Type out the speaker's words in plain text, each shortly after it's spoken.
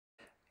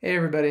Hey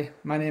everybody,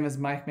 my name is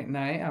Mike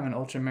McKnight. I'm an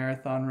ultra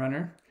marathon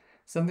runner.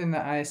 Something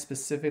that I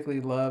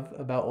specifically love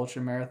about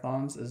ultra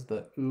marathons is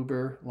the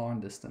uber long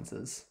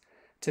distances.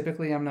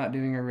 Typically, I'm not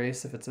doing a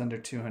race if it's under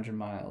 200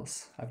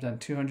 miles. I've done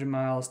 200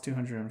 miles,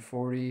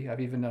 240,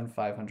 I've even done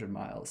 500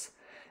 miles.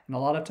 And a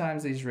lot of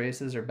times these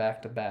races are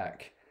back to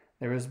back.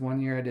 There was one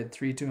year I did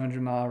three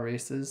 200-mile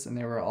races and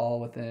they were all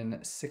within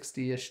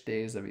 60-ish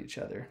days of each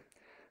other.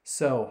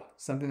 So,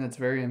 something that's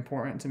very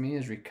important to me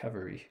is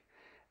recovery.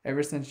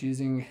 Ever since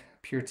using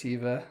Pure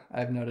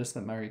I've noticed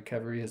that my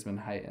recovery has been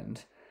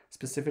heightened,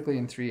 specifically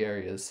in three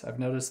areas. I've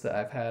noticed that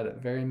I've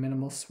had very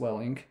minimal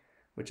swelling,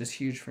 which is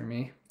huge for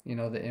me. You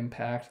know, the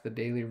impact, the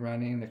daily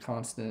running, the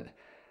constant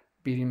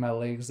beating my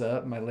legs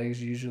up. My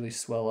legs usually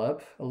swell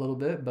up a little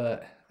bit,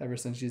 but ever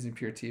since using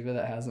Pure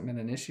that hasn't been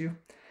an issue.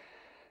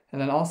 And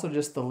then also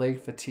just the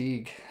leg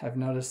fatigue. I've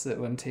noticed that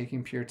when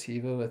taking Pure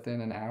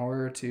within an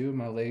hour or two,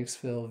 my legs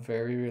feel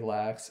very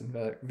relaxed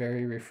and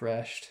very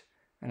refreshed,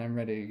 and I'm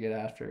ready to get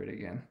after it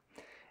again.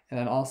 And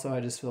then also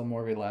I just feel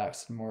more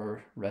relaxed and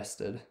more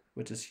rested,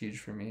 which is huge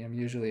for me. I'm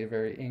usually a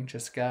very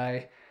anxious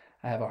guy.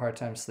 I have a hard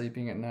time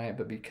sleeping at night,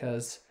 but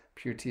because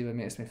Pure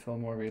makes me feel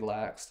more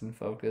relaxed and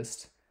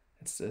focused,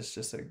 it's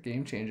just a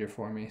game changer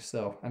for me.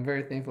 So I'm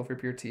very thankful for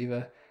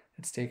Pure.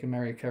 It's taken my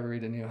recovery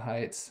to new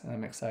heights, and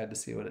I'm excited to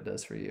see what it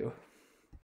does for you.